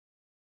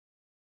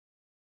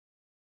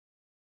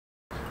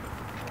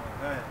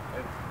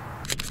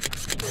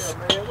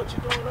Man, what you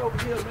doing over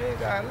here, man?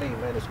 Golly,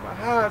 man, it's my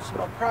house, it's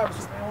my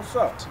privacy, man. What's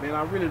up? Man,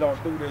 I really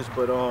don't do this,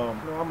 but you know,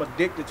 I'm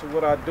addicted to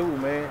what I do,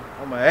 man.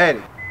 I'm an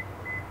addict.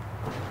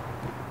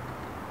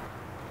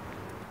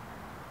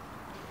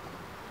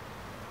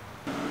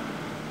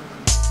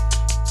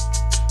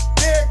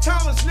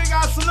 Thomas, nigga,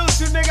 I salute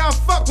you, nigga. I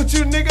fuck with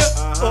you, nigga.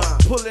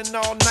 Pulling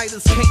all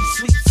nighters, can't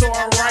sleep, so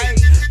alright.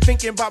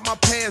 Thinking about my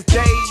past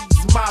days,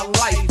 my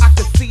life. I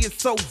can see it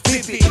so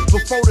vivid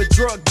before the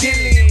drug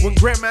dealing. When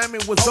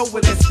Grandmammy was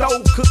over that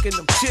stove cooking,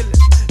 them chillin'.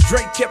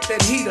 Drake kept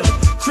that heater,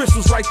 Chris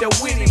was right there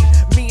with him.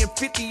 Me and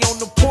 50 on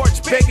the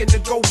porch, begging to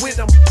go with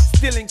him.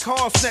 Stealing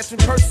cars,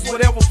 snatching purses,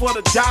 whatever for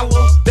the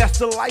dollar. That's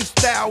the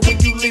lifestyle when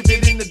you live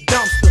it in the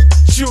dumpster.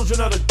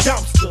 Children of the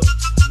dumpster.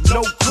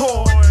 No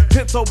corn,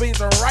 pinto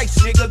beans and rice,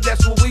 nigga,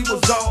 that's what we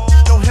was on.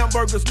 No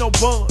hamburgers, no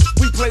buns,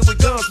 we play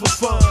with guns for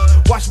fun.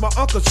 Watch my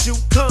uncle shoot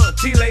cunt,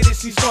 T-lady,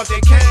 she start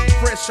that cane.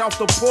 Fresh off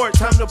the porch,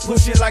 time to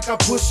push it like I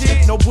push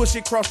it. No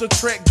bullshit, cross the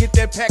track, get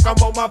that pack, I'm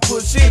on my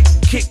push it.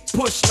 Kick,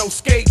 push, no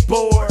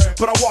skateboard,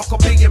 but I walk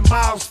 1,000,000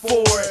 miles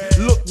for it.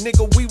 Look,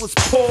 nigga, we was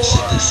poor. She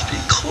just be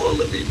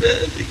calling me,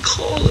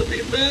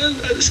 man,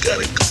 I just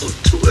gotta go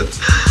to it.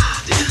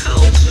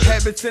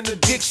 Habits and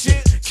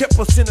addiction kept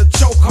us in a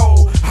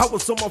chokehold. I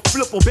was on my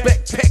flipper,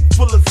 backpack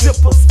full of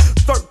zippers.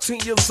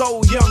 13 years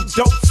old, young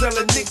dope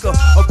selling nigga.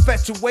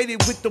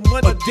 Infatuated with the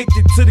money,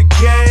 addicted to the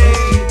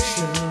game.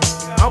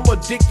 I'm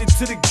addicted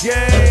to the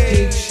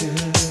game.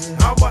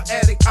 I'm an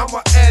addict, I'm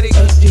an addict.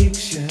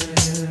 Addiction.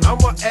 I'm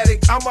an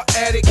addict, I'm an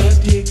addict.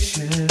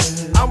 Addiction.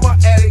 I'm an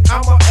addict,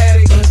 I'm an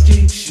addict.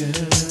 Addiction.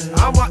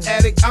 I'm an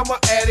addict, I'm an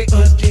addict.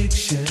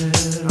 Addiction.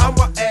 I'm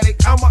an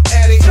addict, I'm an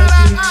addict.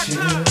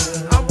 Addiction.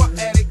 I'm an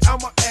addict, I'm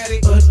an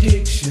addict.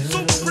 Addiction.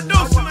 Super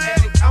producer, man.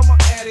 I'm an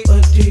addict.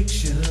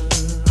 Addiction.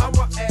 I'm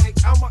an addict,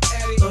 I'm an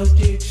addict.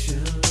 Addiction.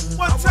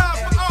 One time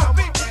for all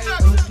big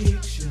production.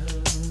 Addiction.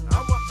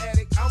 I'm an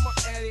addict, I'm an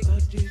addict.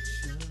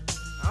 Addiction.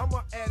 I'm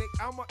an addict,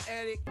 I'm an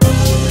addict.